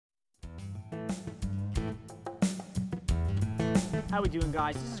How we doing,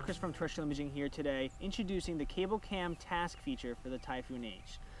 guys? This is Chris from Terrestrial Imaging here today, introducing the Cable Cam task feature for the Typhoon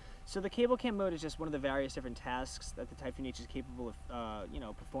H. So the Cable Cam mode is just one of the various different tasks that the Typhoon H is capable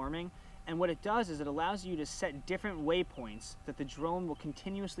of performing. And what it does is it allows you to set different waypoints that the drone will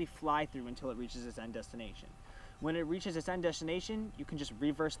continuously fly through until it reaches its end destination. When it reaches its end destination, you can just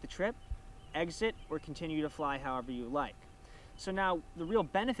reverse the trip, exit, or continue to fly however you like. So now, the real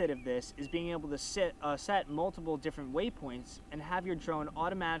benefit of this is being able to set multiple different waypoints and have your drone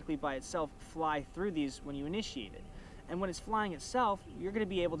automatically by itself fly through these when you initiate it. And when it's flying itself, you're going to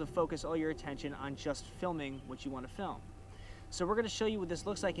be able to focus all your attention on just filming what you want to film. So we're going to show you what this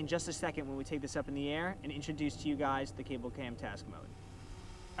looks like in just a second when we take this up in the air and introduce to you guys the Cable Cam task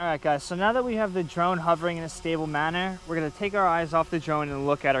mode. Alright guys, so now that we have the drone hovering in a stable manner, we're going to take our eyes off the drone and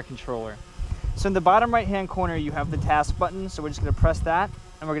look at our controller. So in the bottom right hand corner you have the task button, so we're just going to press that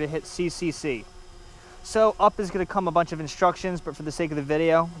and we're going to hit CCC. So up is going to come a bunch of instructions, but for the sake of the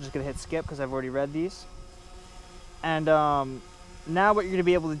video I'm just going to hit skip because I've already read these. And now what you're going to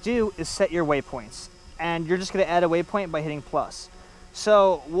be able to do is set your waypoints, and you're just going to add a waypoint by hitting plus.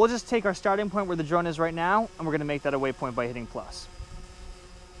 So we'll just take our starting point where the drone is right now and we're going to make that a waypoint by hitting plus.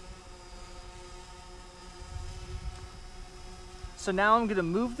 So now I'm going to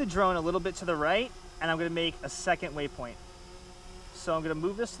move the drone a little bit to the right, and I'm going to make a second waypoint. So I'm going to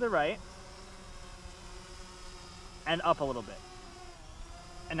move this to the right and up a little bit.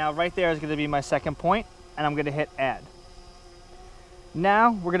 And now right there is going to be my second point, and I'm going to hit add. Now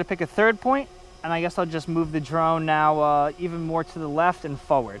we're going to pick a third point, and I guess I'll just move the drone now even more to the left and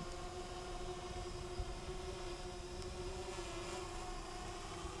forward.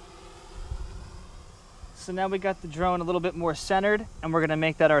 So now we got the drone a little bit more centered, and we're going to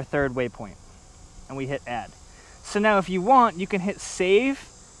make that our third waypoint. And we hit add. So now if you want, you can hit save,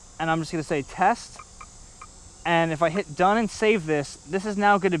 and I'm just going to say test. And if I hit done and save this, this is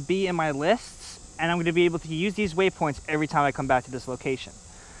now going to be in my lists, and I'm going to be able to use these waypoints every time I come back to this location.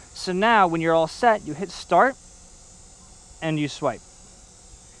 So now when you're all set, you hit start, and you swipe.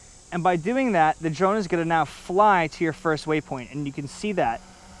 And by doing that, the drone is going to now fly to your first waypoint, and you can see that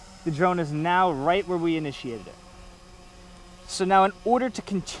the drone is now right where we initiated it. So now in order to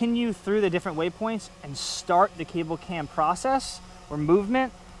continue through the different waypoints and start the cable cam process or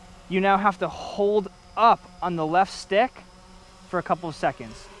movement, you now have to hold up on the left stick for a couple of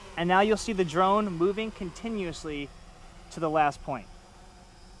seconds. And now you'll see the drone moving continuously to the last point.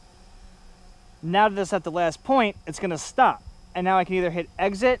 Now that it's at the last point, it's gonna stop. And now I can either hit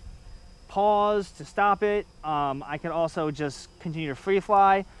exit, pause to stop it. I can also just continue to free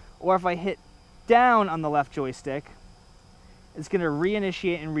fly. Or if I hit down on the left joystick, it's going to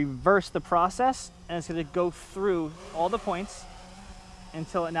reinitiate and reverse the process, and it's going to go through all the points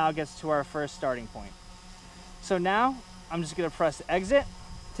until it now gets to our first starting point. So now I'm just going to press exit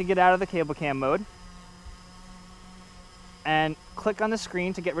to get out of the cable cam mode, and click on the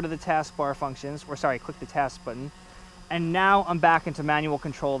screen to get rid of the taskbar functions, or sorry, click the task button. And now I'm back into manual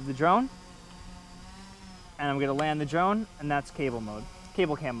control of the drone, and I'm going to land the drone, and that's cable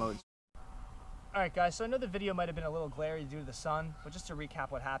cam mode. Alright guys, so I know the video might have been a little glary due to the sun, but just to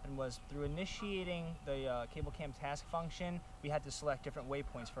recap, what happened was through initiating the cable cam task function, we had to select different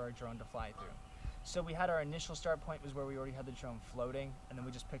waypoints for our drone to fly through. So we had our initial start point was where we already had the drone floating, and then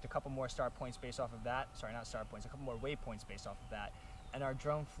we just picked a couple more start points based off of that. Sorry, not start points, a couple more waypoints based off of that. And our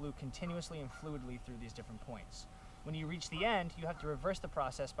drone flew continuously and fluidly through these different points. When you reach the end, you have to reverse the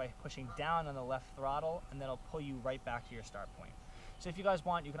process by pushing down on the left throttle, and that'll pull you right back to your start point. So if you guys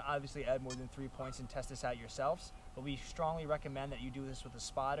want, you can obviously add more than 3 points and test this out yourselves, but we strongly recommend that you do this with a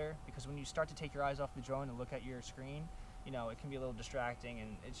spotter, because when you start to take your eyes off the drone and look at your screen, you know, it can be a little distracting,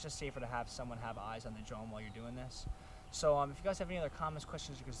 and it's just safer to have someone have eyes on the drone while you're doing this. So if you guys have any other comments,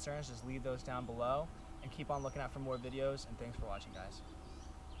 questions, or concerns, just leave those down below, and keep on looking out for more videos, and thanks for watching, guys.